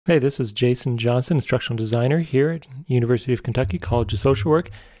Hey, this is Jason Johnson, instructional designer here at University of Kentucky College of Social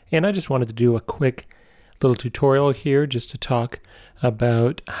Work, and I just wanted to do a quick little tutorial here just to talk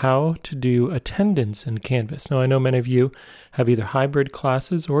about how to do attendance in Canvas. Now, I know many of you have either hybrid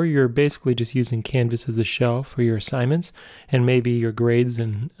classes or you're basically just using Canvas as a shell for your assignments and maybe your grades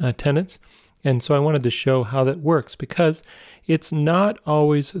and attendance. And so I wanted to show how that works because it's not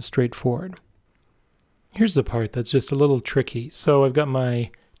always straightforward. Here's the part that's just a little tricky. So I've got my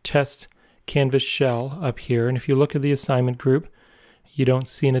test Canvas shell up here, and if you look at the assignment group, you don't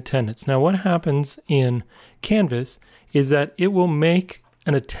see an attendance. Now what happens in Canvas is that it will make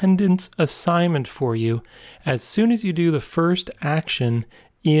an attendance assignment for you as soon as you do the first action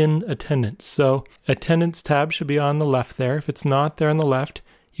in attendance. So attendance tab should be on the left there. If it's not there on the left,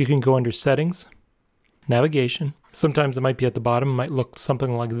 you can go under settings, navigation. Sometimes it might be at the bottom, it might look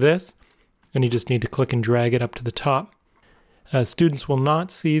something like this, and you just need to click and drag it up to the top. Students will not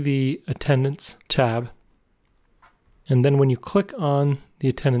see the attendance tab. And then when you click on the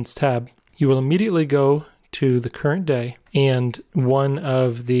attendance tab, you will immediately go to the current day and one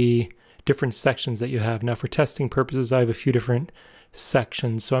of the different sections that you have. Now for testing purposes, I have a few different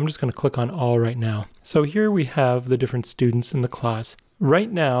sections, so I'm just going to click on all right now. So here we have the different students in the class.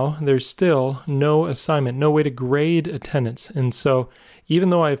 Right now, there's still no assignment, no way to grade attendance. And so even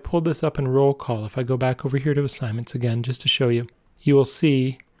though I've pulled this up in roll call, if I go back over here to assignments again, just to show you, you will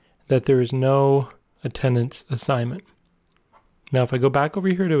see that there is no attendance assignment. Now, if I go back over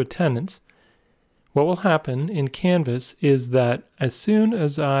here to attendance, what will happen in Canvas is that as soon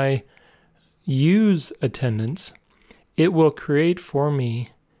as I use attendance, it will create for me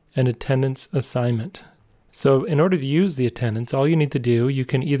an attendance assignment. So in order to use the attendance, all you need to do, you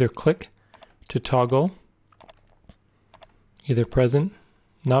can either click to toggle either present,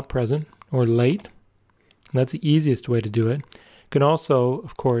 not present, or late. And that's the easiest way to do it. You can also,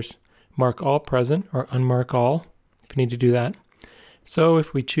 of course, mark all present or unmark all if you need to do that. So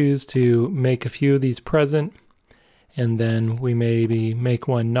if we choose to make a few of these present, and then we maybe make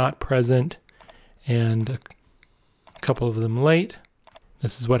one not present and a couple of them late,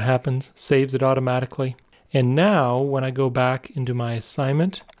 this is what happens, saves it automatically. And now when I go back into my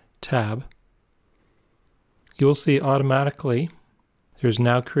assignment tab, you'll see automatically there's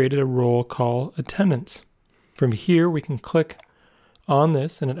now created a roll call attendance. From here we can click on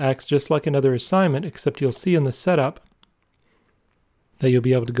this and it acts just like another assignment, except you'll see in the setup that you'll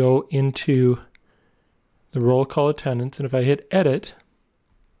be able to go into the roll call attendance, and if I hit edit,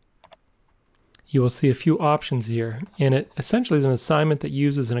 you will see a few options here, and it essentially is an assignment that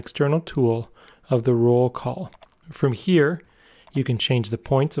uses an external tool of the roll call. From here, you can change the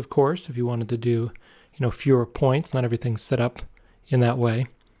points, of course, if you wanted to do, fewer points. Not everything's set up in that way.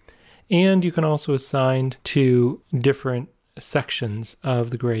 And you can also assign to different sections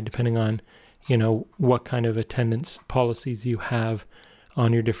of the grade, depending on, what kind of attendance policies you have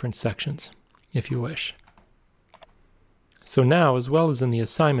on your different sections, if you wish. So now, as well as in the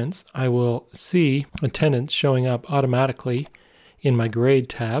assignments, I will see attendance showing up automatically in my grade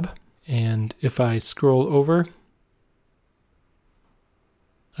tab. And if I scroll over,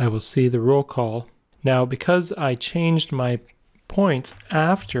 I will see the roll call. Now, because I changed my points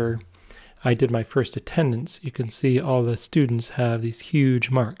after I did my first attendance, you can see all the students have these huge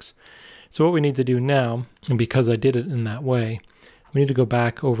marks. So what we need to do now, and because I did it in that way, we need to go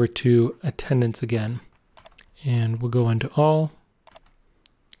back over to attendance again. And we'll go into all,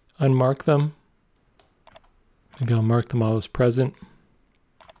 unmark them. Maybe I'll mark them all as present.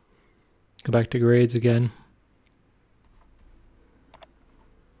 Go back to grades again.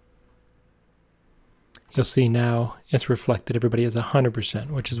 You'll see now it's reflected everybody as 100%,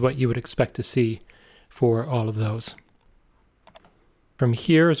 which is what you would expect to see for all of those. From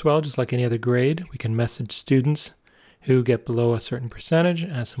here as well, just like any other grade, we can message students who get below a certain percentage,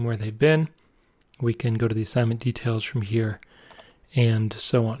 ask them where they've been. We can go to the assignment details from here and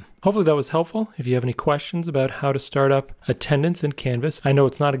so on. Hopefully that was helpful. If you have any questions about how to start up attendance in Canvas, I know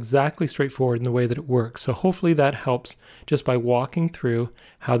it's not exactly straightforward in the way that it works. So hopefully that helps just by walking through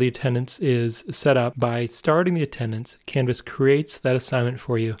how the attendance is set up. By starting the attendance, Canvas creates that assignment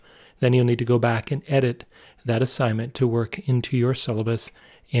for you. Then you'll need to go back and edit that assignment to work into your syllabus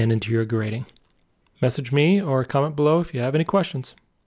and into your grading. Message me or comment below if you have any questions.